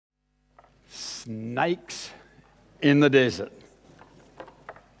Snakes in the desert.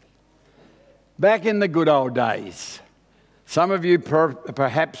 Back in the good old days, some of you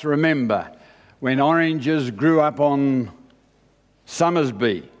perhaps remember when oranges grew up on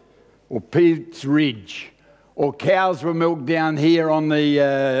Summersby or Pete's Ridge, or cows were milked down here on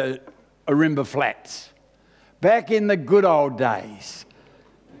the Arimba Flats. Back in the good old days,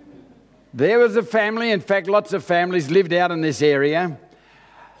 there was a family, in fact lots of families lived out in this area,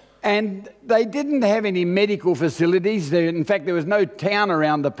 and they didn't have any medical facilities. In fact, there was no town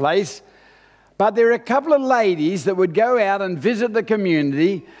around the place. But there were a couple of ladies that would go out and visit the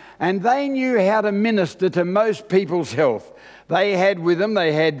community, and they knew how to minister to most people's health. They had with them,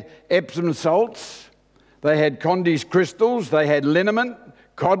 they had Epsom salts, they had Condy's crystals, they had liniment,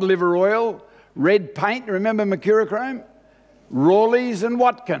 cod liver oil, red paint, remember mercurochrome? Rawleys and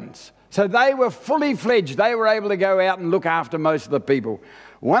Watkins. So they were fully fledged. They were able to go out and look after most of the people.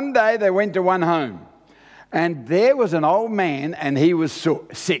 One day they went to one home, and there was an old man, and he was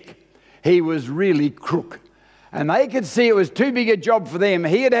sick. He was really crook. And they could see it was too big a job for them.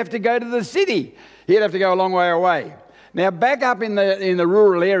 He'd have to go to the city. He'd have to go a long way away. Now, back up in the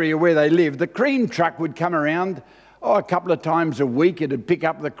rural area where they lived, the cream truck would come around a couple of times a week. It'd pick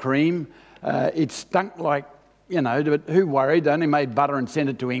up the cream. It stunk like, you know, but who worried? They only made butter and sent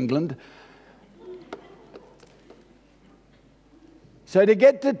it to England. So to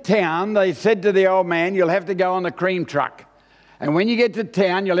get to town, they said to the old man, you'll have to go on the cream truck. And when you get to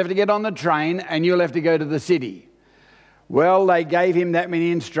town, you'll have to get on the train and you'll have to go to the city. Well, they gave him that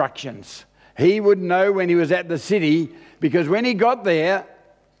many instructions. He would know when he was at the city, because when he got there,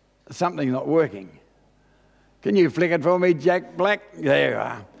 something's not working. Can you flick it for me, Jack Black? There you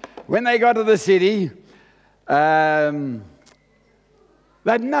are. When they got to the city, they'd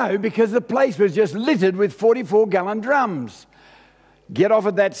know, because the place was just littered with 44-gallon drums. Get off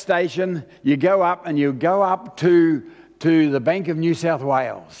at that station, you go up, and you go up to the Bank of New South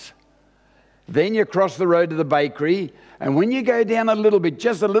Wales. Then you cross the road to the bakery, and when you go down a little bit,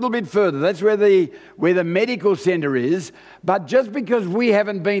 just a little bit further, that's where the medical centre is. But just because we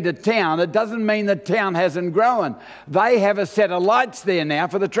haven't been to town, it doesn't mean the town hasn't grown. They have a set of lights there now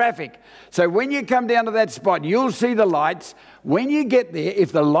for the traffic. So when you come down to that spot, you'll see the lights. When you get there,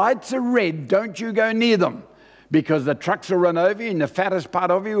 if the lights are red, don't you go near them, because the trucks will run over you, and the fattest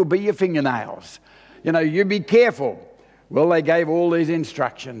part of you will be your fingernails. You know, you be careful. Well, they gave all these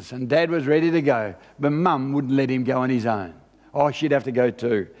instructions, and Dad was ready to go, but Mum wouldn't let him go on his own. Oh, she'd have to go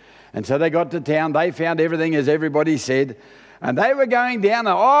too. And so they got to town. They found everything as everybody said, and they were going down.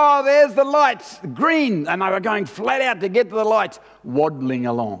 Oh, there's the lights, green, and they were going flat out to get to the lights, waddling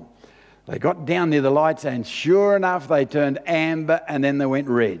along. They got down near the lights, and sure enough, they turned amber, and then they went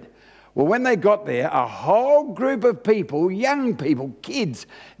red. Well, when they got there, a whole group of people, young people, kids,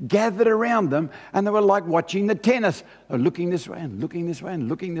 gathered around them, and they were like watching the tennis. They were looking this way and looking this way and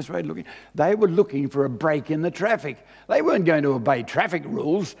looking this way and looking. They were looking for a break in the traffic. They weren't going to obey traffic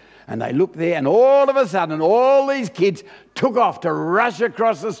rules. And they looked there, and all of a sudden, all these kids took off to rush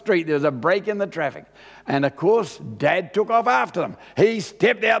across the street. There was a break in the traffic. And of course, Dad took off after them. He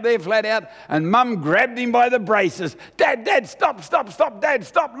stepped out there flat out, and Mum grabbed him by the braces. Dad, stop, Dad,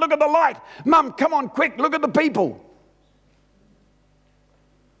 stop, look at the light. Mum, come on, quick, look at the people.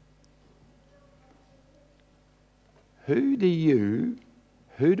 Who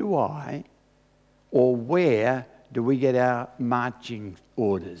do I, or where do we get our marching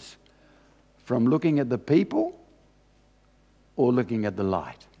orders? From looking at the people or looking at the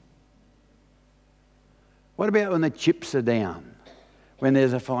light? What about when the chips are down, when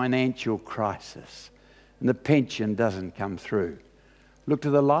there's a financial crisis and the pension doesn't come through? Look to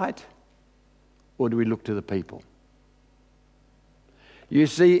the light, or do we look to the people? You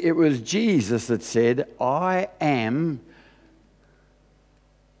see, it was Jesus that said, I am...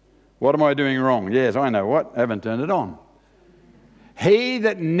 What am I doing wrong? Yes, I know what. I haven't turned it on. He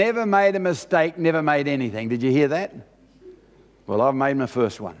that never made a mistake never made anything. Did you hear that? Well, I've made my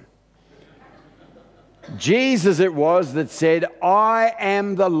first one. Jesus it was that said, I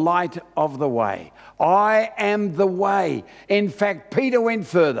am the light of the way. I am the way. In fact, Peter went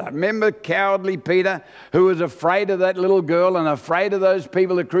further. Remember cowardly Peter, who was afraid of that little girl and afraid of those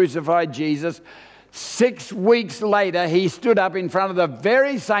people that crucified Jesus? 6 weeks later, he stood up in front of the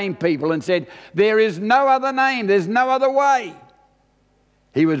very same people and said, there is no other name, there's no other way.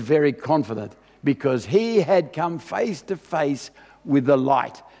 He was very confident because he had come face to face with the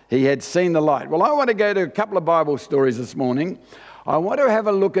light. He had seen the light. Well, I want to go to a couple of Bible stories this morning. I want to have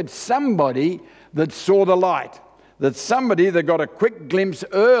a look at somebody that saw the light, that somebody that got a quick glimpse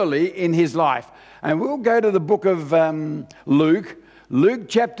early in his life. And we'll go to the book of Luke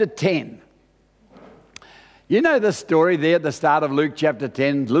chapter 10. You know the story there at the start of Luke chapter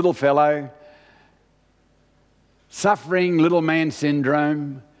 10, little fellow, suffering little man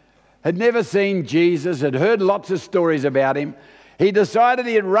syndrome, had never seen Jesus, had heard lots of stories about him. He decided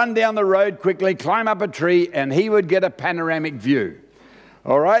he'd run down the road quickly, climb up a tree, and he would get a panoramic view.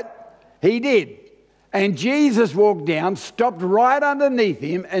 All right? He did. And Jesus walked down, stopped right underneath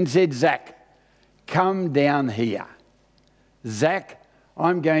him and said, Zach, come down here. Zach,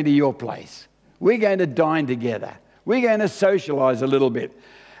 I'm going to your place. We're going to dine together. We're going to socialise a little bit.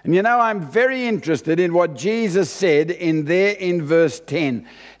 And you know, I'm very interested in what Jesus said in verse 10.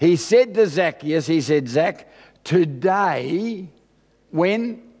 He said to Zacchaeus, he said, Zach, today,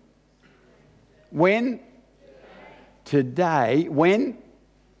 when? Today, when?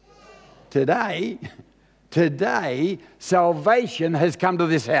 Today, salvation has come to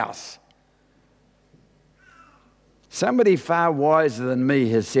this house. Somebody far wiser than me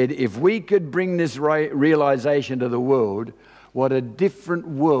has said, if we could bring this realization to the world, what a different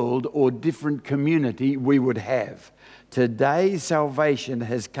world or different community we would have. Today, salvation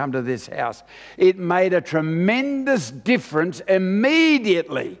has come to this house. It made a tremendous difference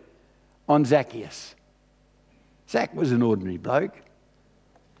immediately on Zacchaeus. Zach was an ordinary bloke.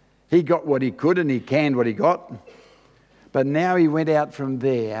 He got what he could and he canned what he got. But now he went out from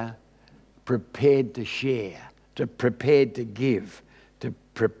there prepared to share, prepared to give,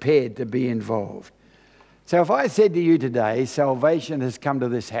 prepared to be involved. So if I said to you today, salvation has come to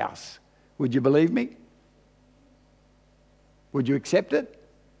this house, would you believe me? Would you accept it?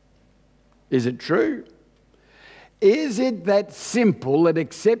 Is it true? Is it that simple that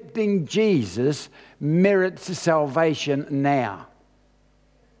accepting Jesus merits salvation now?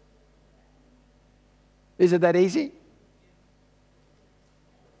 Is it that easy?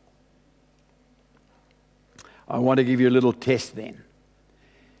 I want to give you a little test then.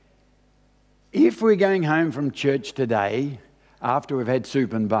 If we're going home from church today, after we've had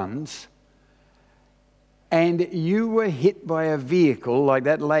soup and buns, and you were hit by a vehicle like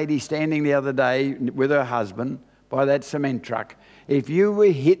that lady standing the other day with her husband by that cement truck, if you were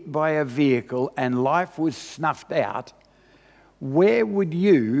hit by a vehicle and life was snuffed out, where would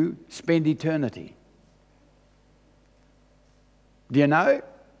you spend eternity? Do you know?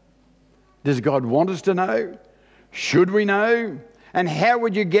 Does God want us to know? Should we know? And how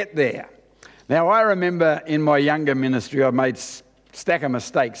would you get there? Now, I remember in my younger ministry, I made a stack of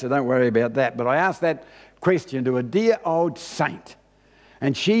mistakes, so don't worry about that. But I asked that question to a dear old saint,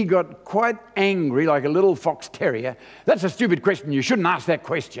 and she got quite angry, like a little fox terrier. That's a stupid question. You shouldn't ask that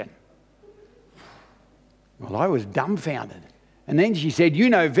question. Well, I was dumbfounded. And then she said, you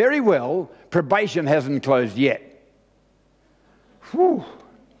know very well probation hasn't closed yet. Whew.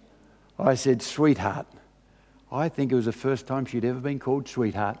 I said, sweetheart. I think it was the first time she'd ever been called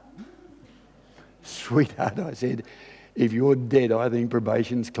sweetheart. Sweetheart, I said, if you're dead, I think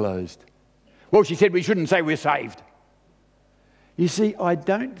probation's closed. Well, she said we shouldn't say we're saved. You see, I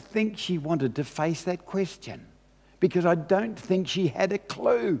don't think she wanted to face that question because I don't think she had a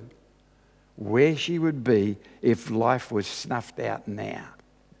clue where she would be if life was snuffed out now.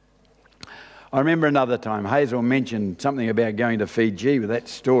 I remember another time, Hazel mentioned something about going to Fiji with that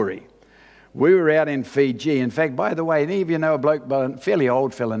story. We were out in Fiji. In fact, by the way, any of you know a bloke, a fairly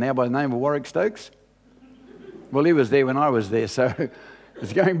old fella now by the name of Warwick Stokes? Well, he was there when I was there, so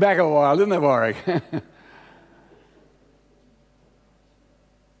it's going back a while, isn't it, Warwick?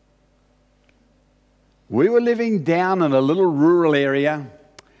 We were living down in a little rural area.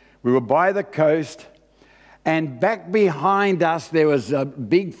 We were by the coast, and back behind us there was a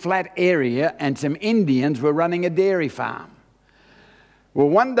big flat area, and some Indians were running a dairy farm. Well,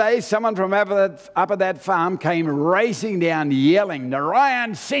 one day, someone from up at that farm came racing down, yelling,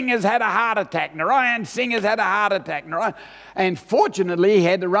 Narayan Singh has had a heart attack, Narayan Singh has had a heart attack. And fortunately, he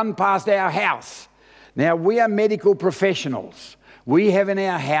had to run past our house. Now, we are medical professionals. We have in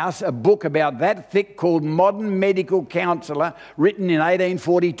our house a book about that thick called Modern Medical Counselor, written in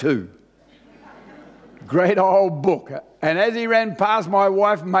 1842. Great old book. And as he ran past, my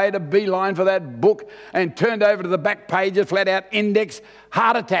wife made a beeline for that book and turned over to the back page, a flat-out index.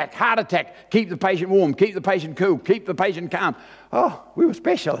 Heart attack, heart attack. Keep the patient warm, keep the patient cool, keep the patient calm. Oh, we were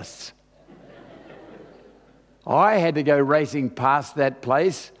specialists. I had to go racing past that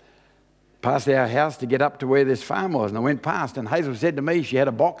place, past our house, to get up to where this farm was. And I went past, and Hazel said to me, she had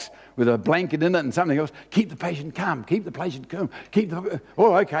a box with a blanket in it and something else. Keep the patient calm, keep the patient cool,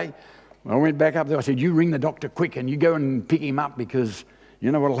 Oh, okay. I went back up there. I said, you ring the doctor quick and you go and pick him up because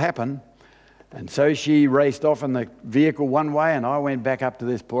you know what will happen. And so she raced off in the vehicle one way and I went back up to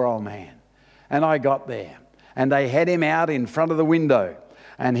this poor old man. And I got there and they had him out in front of the window.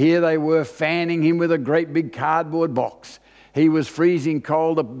 And here they were fanning him with a great big cardboard box. He was freezing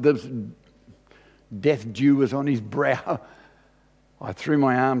cold. The death dew was on his brow. I threw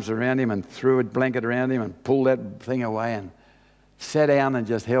my arms around him and threw a blanket around him and pulled that thing away and sat down and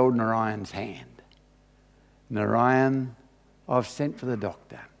just held Narayan's hand. Narayan, I've sent for the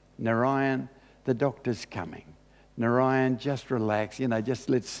doctor. Narayan, the doctor's coming. Narayan, just relax. Just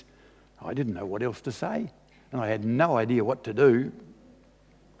let's... I didn't know what else to say. And I had no idea what to do.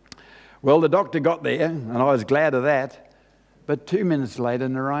 Well, the doctor got there, and I was glad of that. But 2 minutes later,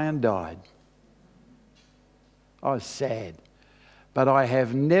 Narayan died. I was sad. But I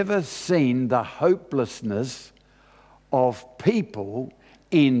have never seen the hopelessness of people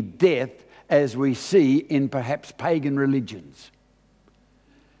in death as we see in perhaps pagan religions.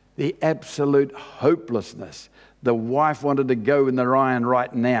 The absolute hopelessness. The wife wanted to go with Narayan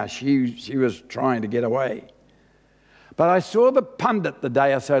right now. She was trying to get away. But I saw the pundit the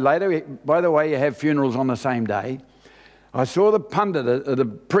day or so later. By the way, you have funerals on the same day. I saw the pundit, the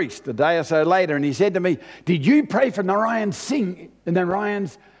priest, the day or so later, and he said to me, "Did you pray for Narayan's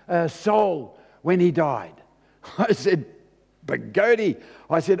soul when he died?" I said, "Bagodi."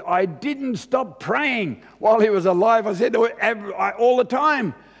 I said, "I didn't stop praying while he was alive." I said, "All the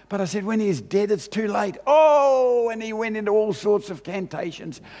time." But I said, when he's dead, it's too late. Oh, and he went into all sorts of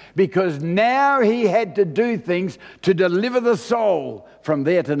cantations because now he had to do things to deliver the soul from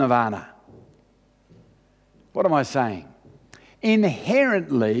there to nirvana. What am I saying?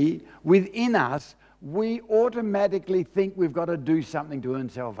 Inherently, within us, we automatically think we've got to do something to earn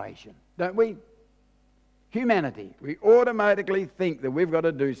salvation, don't we? Humanity, we automatically think that we've got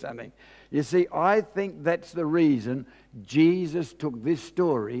to do something. You see, I think that's the reason Jesus took this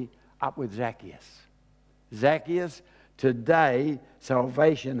story up with Zacchaeus. Zacchaeus, today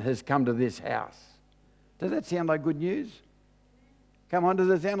salvation has come to this house. Does that sound like good news? Come on, does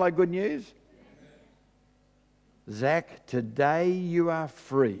that sound like good news? Zach, today you are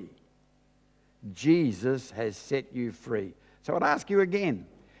free. Jesus has set you free. So I'd ask you again,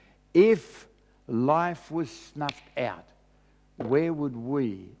 if life was snuffed out, where would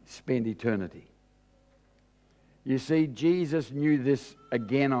we spend eternity? You see, Jesus knew this.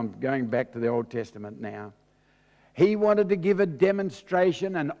 Again, I'm going back to the Old Testament now. He wanted to give a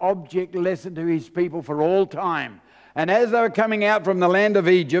demonstration, an object lesson to his people for all time. And as they were coming out from the land of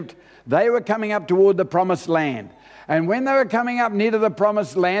Egypt, they were coming up toward the promised land. And when they were coming up near to the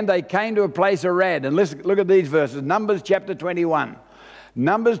promised land, they came to a place of Arad. And listen, look at these verses. Numbers chapter 21.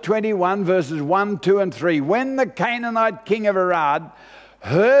 Numbers 21 verses 1, 2 and 3. When the Canaanite king of Arad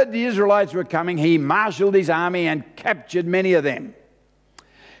heard the Israelites were coming, he marshaled his army and captured many of them.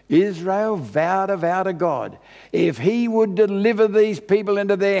 Israel vowed a vow to God. If he would deliver these people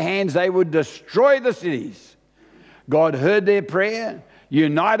into their hands, they would destroy the cities. God heard their prayer,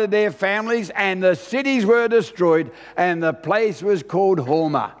 united their families, and the cities were destroyed, and the place was called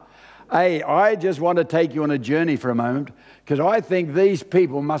Hormah. Hey, I just want to take you on a journey for a moment, because I think these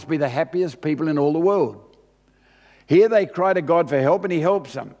people must be the happiest people in all the world. Here they cry to God for help, and he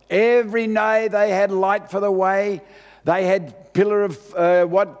helps them. Every day they had light for the way. They had pillar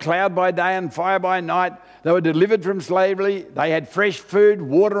of cloud by day and fire by night. They were delivered from slavery. They had fresh food,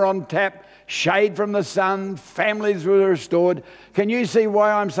 water on tap, shade from the sun. Families were restored. Can you see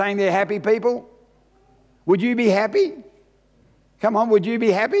why I'm saying they're happy people? Would you be happy? Come on, would you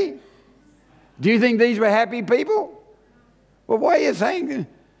be happy? Do you think these were happy people? Well, why are you saying,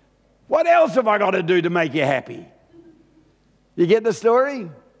 what else have I got to do to make you happy? You get the story?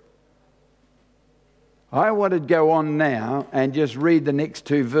 I want to go on now and just read the next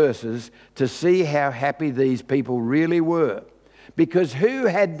two verses to see how happy these people really were. Because who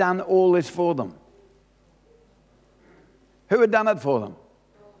had done all this for them? Who had done it for them?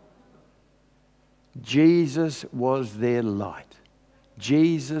 Jesus was their light.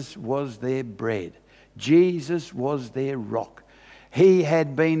 Jesus was their bread. Jesus was their rock. He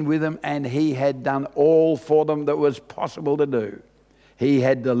had been with them and he had done all for them that was possible to do. He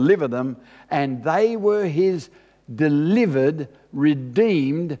had delivered them and they were his delivered,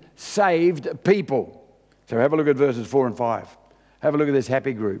 redeemed, saved people. So have a look at verses 4 and 5. Have a look at this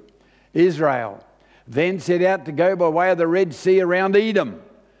happy group. Israel then set out to go by way of the Red Sea around Edom.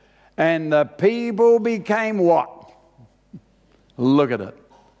 And the people became what? Look at it.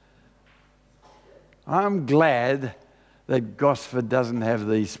 I'm glad that Gosford doesn't have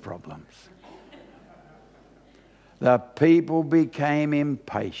these problems. The people became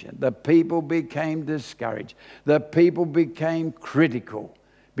impatient. The people became discouraged. The people became critical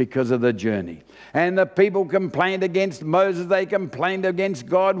because of the journey. And the people complained against Moses. They complained against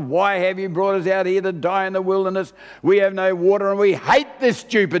God. Why have you brought us out here to die in the wilderness? We have no water and we hate this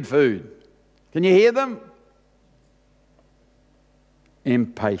stupid food. Can you hear them?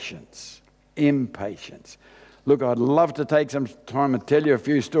 Impatience. Impatience. Look, I'd love to take some time and tell you a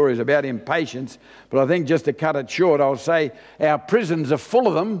few stories about impatience, but I think just to cut it short, I'll say our prisons are full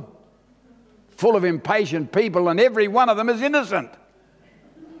of them, full of impatient people, and every one of them is innocent.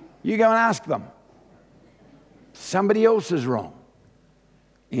 You go and ask them. Somebody else is wrong.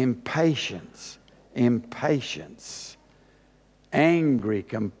 Impatience, impatience, angry,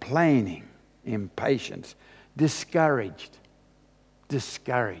 complaining, impatience, discouraged,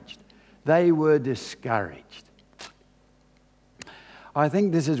 discouraged. They were discouraged. I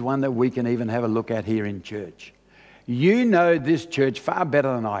think this is one that we can even have a look at here in church. You know this church far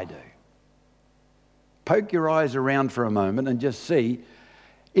better than I do. Poke your eyes around for a moment and just see,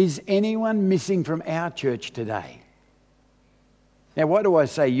 is anyone missing from our church today? Now, why do I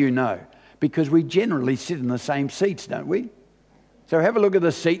say you know? Because we generally sit in the same seats, don't we? So have a look at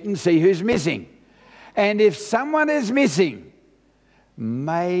the seat and see who's missing. And if someone is missing,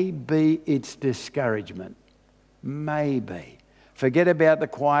 maybe it's discouragement. Maybe. Forget about the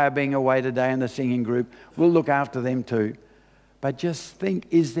choir being away today and the singing group. We'll look after them too. But just think,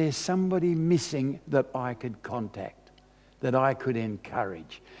 is there somebody missing that I could contact, that I could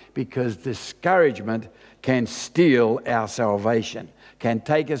encourage? Because discouragement can steal our salvation, can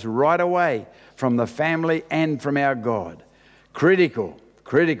take us right away from the family and from our God. Critical.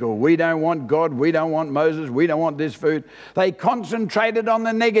 We don't want God. We don't want Moses. We don't want this food. They concentrated on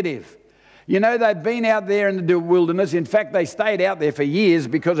the negative. You know, they'd been out there in the wilderness. In fact, they stayed out there for years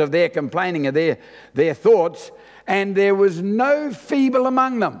because of their complaining of their thoughts. And there was no feeble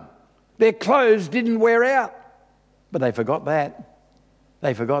among them. Their clothes didn't wear out. But they forgot that.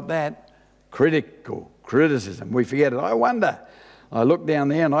 They forgot that. Criticism. We forget it. I wonder. I look down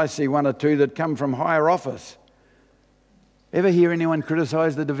there and I see one or two that come from higher office. Ever hear anyone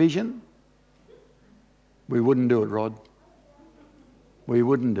criticise the division? We wouldn't do it, Rod. We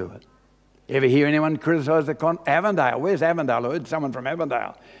wouldn't do it. Ever hear anyone criticise the Avondale? Where's Avondale? I heard someone from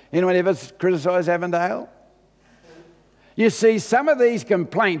Avondale. Anyone ever criticise Avondale? You see, some of these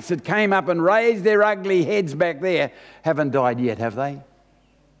complaints that came up and raised their ugly heads back there haven't died yet, have they?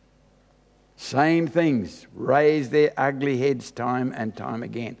 Same things, raise their ugly heads time and time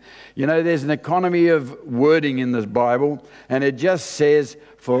again. You know, there's an economy of wording in this Bible, and it just says,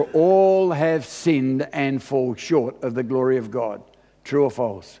 for all have sinned and fall short of the glory of God. True or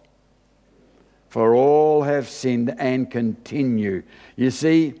false? For all have sinned and continue. You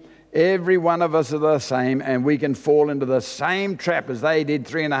see, every one of us are the same, and we can fall into the same trap as they did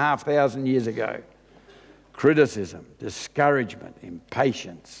 3,500 years ago. Criticism, discouragement,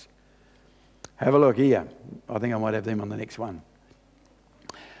 impatience. Have a look here. I think I might have them on the next one.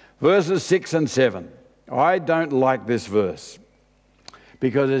 Verses 6 and 7. I don't like this verse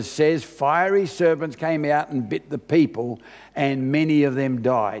because it says, fiery serpents came out and bit the people, and many of them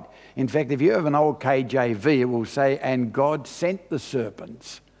died. In fact, if you have an old KJV, it will say, and God sent the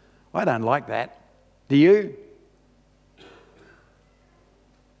serpents. I don't like that. Do you?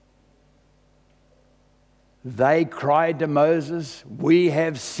 They cried to Moses, we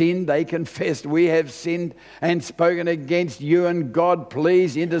have sinned. They confessed, we have sinned and spoken against you, and God,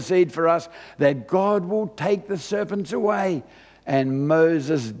 please intercede for us that God will take the serpents away. And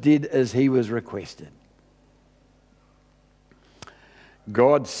Moses did as he was requested.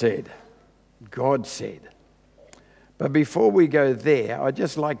 God said. But before we go there, I'd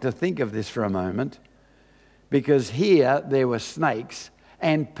just like to think of this for a moment, because here there were snakes,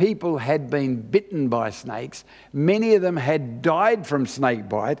 and people had been bitten by snakes. Many of them had died from snake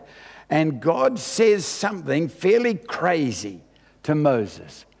bite. And God says something fairly crazy to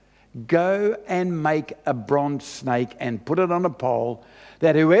Moses. Go and make a bronze snake and put it on a pole,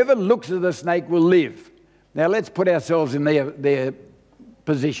 that whoever looks at the snake will live. Now let's put ourselves in their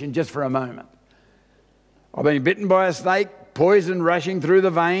position just for a moment. I've been bitten by a snake, poison rushing through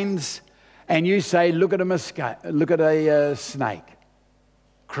the veins, and you say, look at a snake.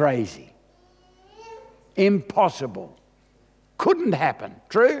 Crazy. Impossible. Couldn't happen.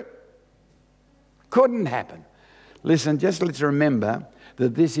 True? Couldn't happen. Listen, just let's remember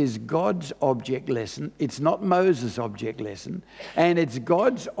that this is God's object lesson. It's not Moses' object lesson. And it's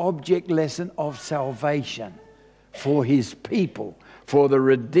God's object lesson of salvation for his people, for the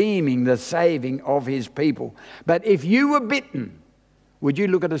redeeming, the saving of his people. But if you were bitten, would you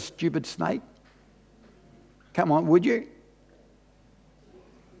look at a stupid snake? Come on, would you?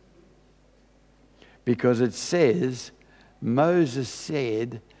 Because it says Moses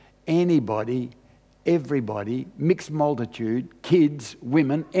said, anybody, everybody, mixed multitude, kids,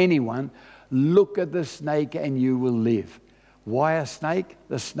 women, anyone, look at the snake and you will live. Why a snake?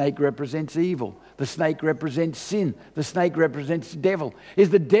 The snake represents evil. The snake represents sin. The snake represents the devil. Is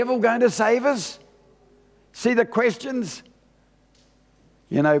the devil going to save us? See the questions?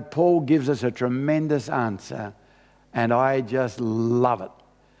 You know, Paul gives us a tremendous answer, and I just love it.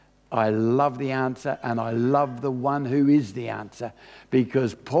 I love the answer, and I love the one who is the answer,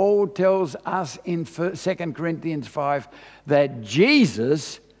 because Paul tells us in 2 Corinthians 5 that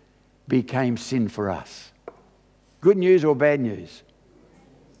Jesus became sin for us. Good news or bad news?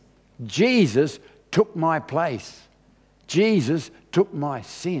 Jesus took my place. Jesus took my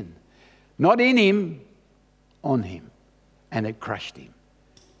sin. Not in him, on him. And it crushed him.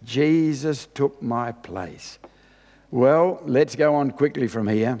 Jesus took my place. Well, let's go on quickly from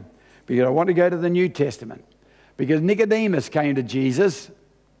here, because I want to go to the New Testament. Because Nicodemus came to Jesus.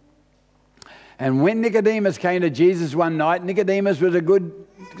 And when Nicodemus came to Jesus one night, Nicodemus was a good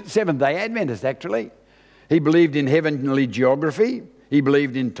Seventh-day Adventist, actually. He believed in heavenly geography. He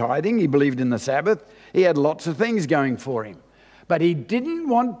believed in tithing. He believed in the Sabbath. He had lots of things going for him. But he didn't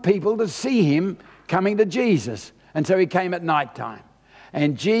want people to see him coming to Jesus. And so he came at night time.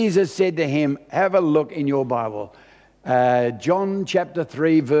 And Jesus said to him, have a look in your Bible. John chapter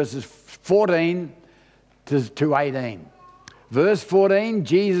 3, verses 14 to 18. Verse 14,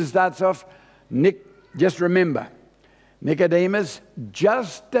 Jesus starts off, just remember, Nicodemus,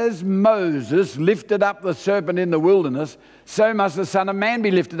 just as Moses lifted up the serpent in the wilderness, so must the Son of Man be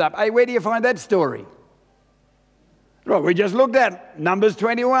lifted up. Hey, where do you find that story? Well, we just looked at Numbers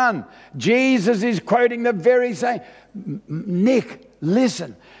 21. Jesus is quoting the very same. Nick,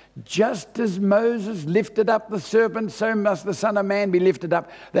 listen. Just as Moses lifted up the serpent, so must the Son of Man be lifted up,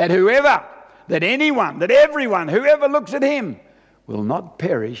 that whoever, that anyone, that everyone, whoever looks at him will not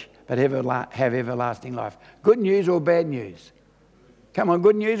perish, but have everlasting life. Good news or bad news? Come on,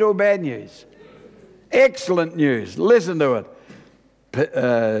 good news or bad news? Excellent news. Listen to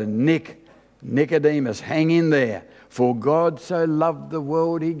it. Nicodemus, hang in there. For God so loved the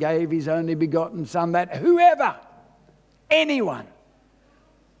world, he gave his only begotten Son, that whoever, anyone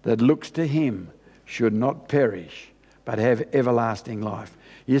that looks to him should not perish, but have everlasting life.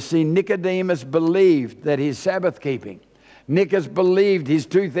 You see, Nicodemus believed that his Sabbath keeping, Nicodemus believed his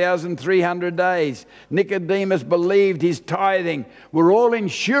 2,300 days, Nicodemus believed his tithing were all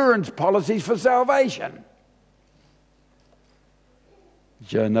insurance policies for salvation.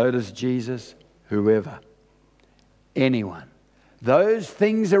 Did you notice Jesus? Whoever, anyone. Those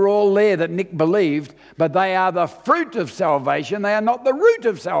things are all there that Nick believed, but they are the fruit of salvation. They are not the root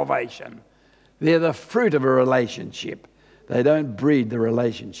of salvation. They're the fruit of a relationship. They don't breed the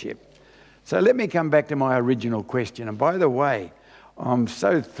relationship. So let me come back to my original question. And by the way, I'm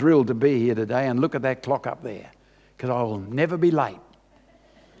so thrilled to be here today, and look at that clock up there, because I will never be late.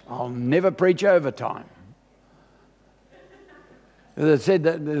 I'll never preach overtime. As I said,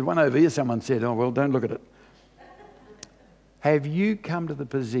 there's one over here, someone said, oh, well, don't look at it. Have you come to the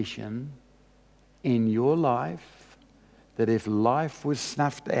position in your life that if life was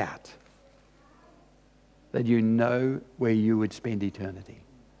snuffed out, that you know where you would spend eternity?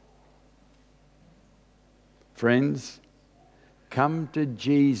 Friends, come to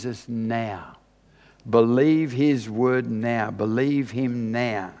Jesus now. Believe his word now. Believe him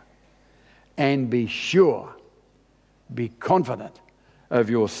now. And be sure, be confident of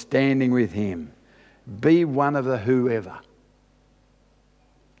your standing with him. Be one of the whoever.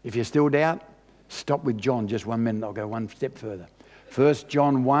 If you still doubt, stop with John just 1 minute. I'll go one step further. 1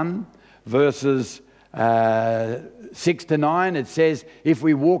 John 1, verses 6 to 9, it says, if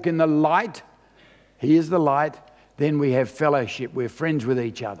we walk in the light, he is the light, then we have fellowship. We're friends with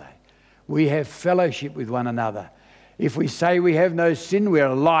each other. We have fellowship with one another. If we say we have no sin, we're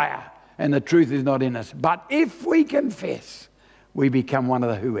a liar, and the truth is not in us. But if we confess, we become one of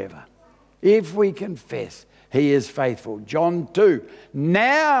the whoever. If we confess, he is faithful. John 2,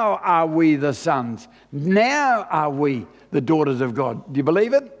 now are we the sons. Now are we the daughters of God. Do you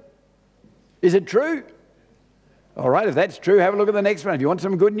believe it? Is it true? All right, if that's true, have a look at the next one. If you want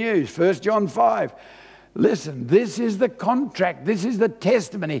some good news, 1 John 5. Listen, this is the contract. This is the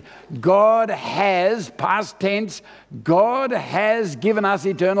testimony. God has, past tense, God has given us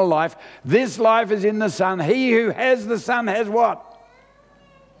eternal life. This life is in the Son. He who has the Son has what?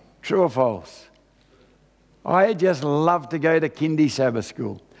 True or false? I just love to go to kindy Sabbath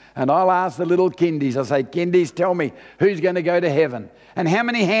school. And I'll ask the little kindies, I'll say, kindies, tell me who's going to go to heaven. And how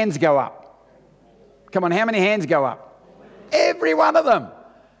many hands go up? Come on, how many hands go up? Every one of them.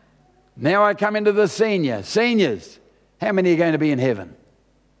 Now I come into the seniors. How many are going to be in heaven?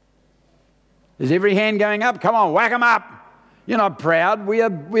 Is every hand going up? Come on, whack them up. You're not proud. We are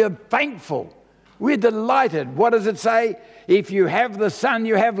thankful. We're delighted. What does it say? If you have the Son,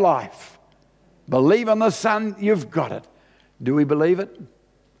 you have life. Believe on the Son, you've got it. Do we believe it?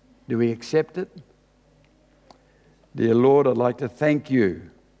 Do we accept it? Dear Lord, I'd like to thank you.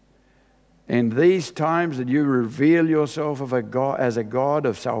 In these times that you reveal yourself as a God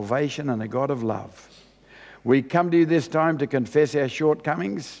of salvation and a God of love. We come to you this time to confess our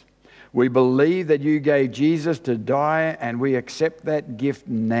shortcomings. We believe that you gave Jesus to die, and we accept that gift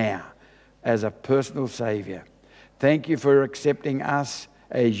now as a personal Saviour. Thank you for accepting us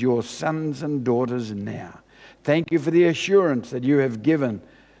as your sons and daughters now. Thank you for the assurance that you have given,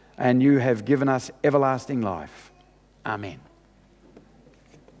 and you have given us everlasting life. Amen.